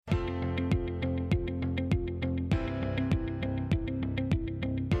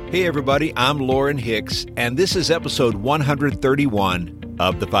Hey everybody, I'm Loren Hicks, and this is episode 131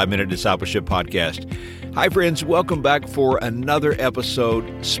 of the 5-Minute Discipleship Podcast. Hi friends, welcome back for another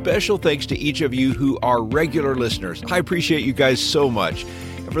episode. Special thanks to each of you who are regular listeners. I appreciate you guys so much.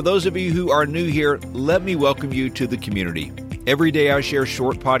 And for those of you who are new here, let me welcome you to the community. Every day I share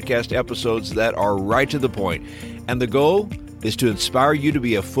short podcast episodes that are right to the point, and the goal is to inspire you to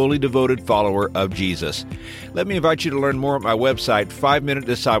be a fully devoted follower of Jesus. Let me invite you to learn more at my website,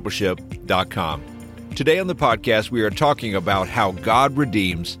 5minutediscipleship.com. Today on the podcast, we are talking about how God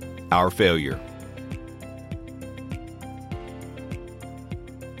redeems our failure.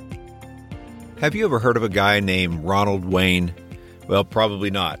 Have you ever heard of a guy named Ronald Wayne? Well,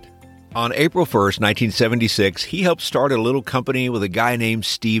 probably not. On April 1st, 1976, he helped start a little company with a guy named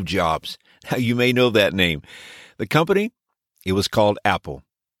Steve Jobs. Now, you may know that name. The company? It was called Apple.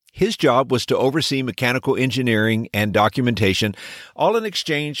 His job was to oversee mechanical engineering and documentation, all in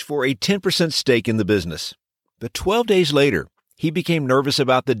exchange for a 10% stake in the business. But 12 days later, he became nervous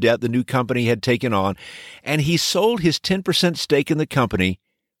about the debt the new company had taken on, and he sold his 10% stake in the company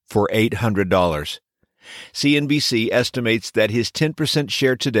for $800. CNBC estimates that his 10%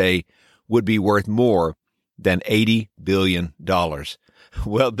 share today would be worth more than $80 billion.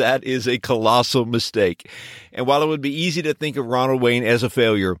 Well, that is a colossal mistake. And while it would be easy to think of Ronald Wayne as a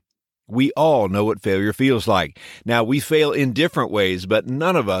failure, we all know what failure feels like. Now, we fail in different ways, but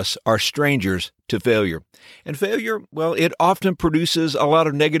none of us are strangers to failure. And failure, well, it often produces a lot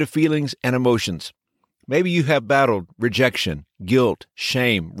of negative feelings and emotions. Maybe you have battled rejection, guilt,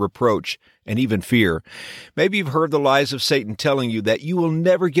 shame, reproach, and even fear. Maybe you've heard the lies of Satan telling you that you will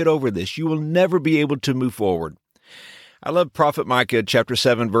never get over this. You will never be able to move forward. I love Prophet Micah, chapter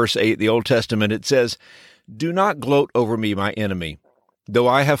 7, verse 8, the Old Testament. It says, "Do not gloat over me, my enemy. Though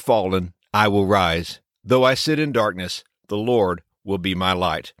I have fallen, I will rise. Though I sit in darkness, the Lord will be my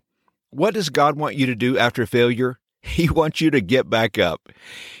light." What does God want you to do after failure? He wants you to get back up.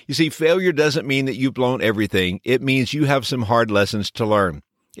 You see, failure doesn't mean that you've blown everything. It means you have some hard lessons to learn.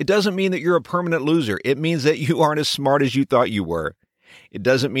 It doesn't mean that you're a permanent loser. It means that you aren't as smart as you thought you were. It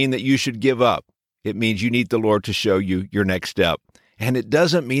doesn't mean that you should give up. It means you need the Lord to show you your next step. And it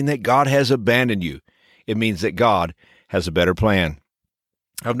doesn't mean that God has abandoned you. It means that God has a better plan.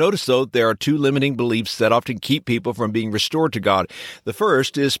 I've noticed, though, there are two limiting beliefs that often keep people from being restored to God. The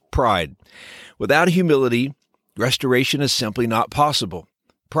first is pride. Without humility, restoration is simply not possible.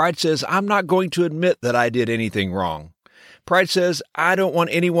 Pride says, I'm not going to admit that I did anything wrong. Pride says, I don't want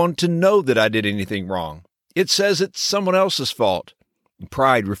anyone to know that I did anything wrong. It says it's someone else's fault.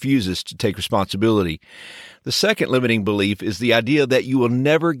 Pride refuses to take responsibility. The second limiting belief is the idea that you will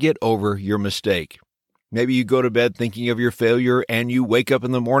never get over your mistake. Maybe you go to bed thinking of your failure and you wake up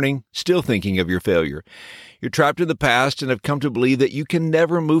in the morning still thinking of your failure. You're trapped in the past and have come to believe that you can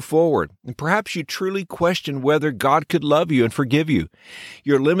never move forward. And perhaps you truly question whether God could love you and forgive you.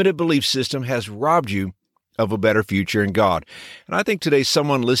 Your limited belief system has robbed you of a better future in God. And I think today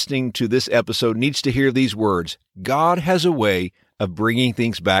someone listening to this episode needs to hear these words. God has a way of bringing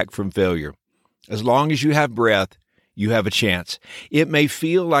things back from failure. As long as you have breath, you have a chance. It may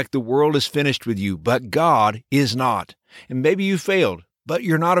feel like the world is finished with you, but God is not. And maybe you failed, but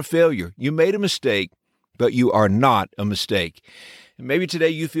you're not a failure. You made a mistake, but you are not a mistake. And maybe today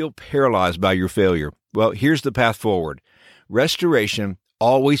you feel paralyzed by your failure. Well, here's the path forward. Restoration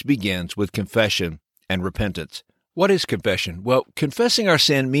always begins with confession and repentance. What is confession? Well, confessing our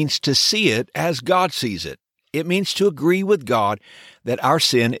sin means to see it as God sees it. It means to agree with God that our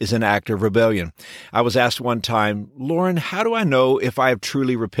sin is an act of rebellion. I was asked one time, Loren, how do I know if I have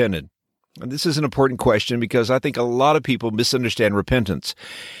truly repented? And this is an important question because I think a lot of people misunderstand repentance.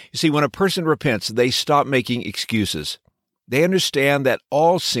 You see, when a person repents, they stop making excuses. They understand that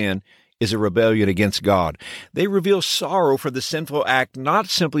all sin is a rebellion against God. They reveal sorrow for the sinful act, not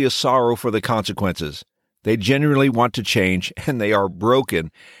simply a sorrow for the consequences. They genuinely want to change, and they are broken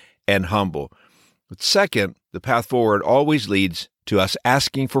and humble. But second, the path forward always leads to us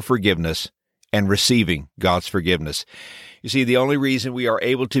asking for forgiveness and receiving God's forgiveness. You see, the only reason we are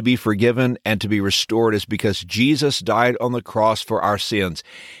able to be forgiven and to be restored is because Jesus died on the cross for our sins.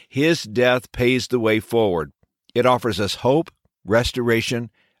 His death paves the way forward. It offers us hope,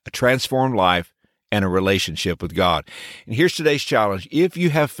 restoration, a transformed life, and a relationship with God. And here's today's challenge. If you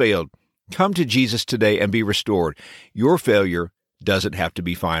have failed, come to Jesus today and be restored. Your failure doesn't have to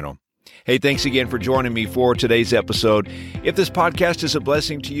be final. Hey, thanks again for joining me for today's episode. If this podcast is a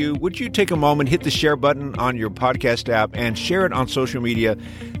blessing to you, would you take a moment, hit the share button on your podcast app, and share it on social media?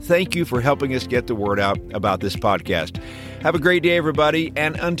 Thank you for helping us get the word out about this podcast. Have a great day, everybody,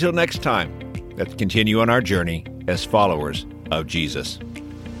 and until next time, let's continue on our journey as followers of Jesus.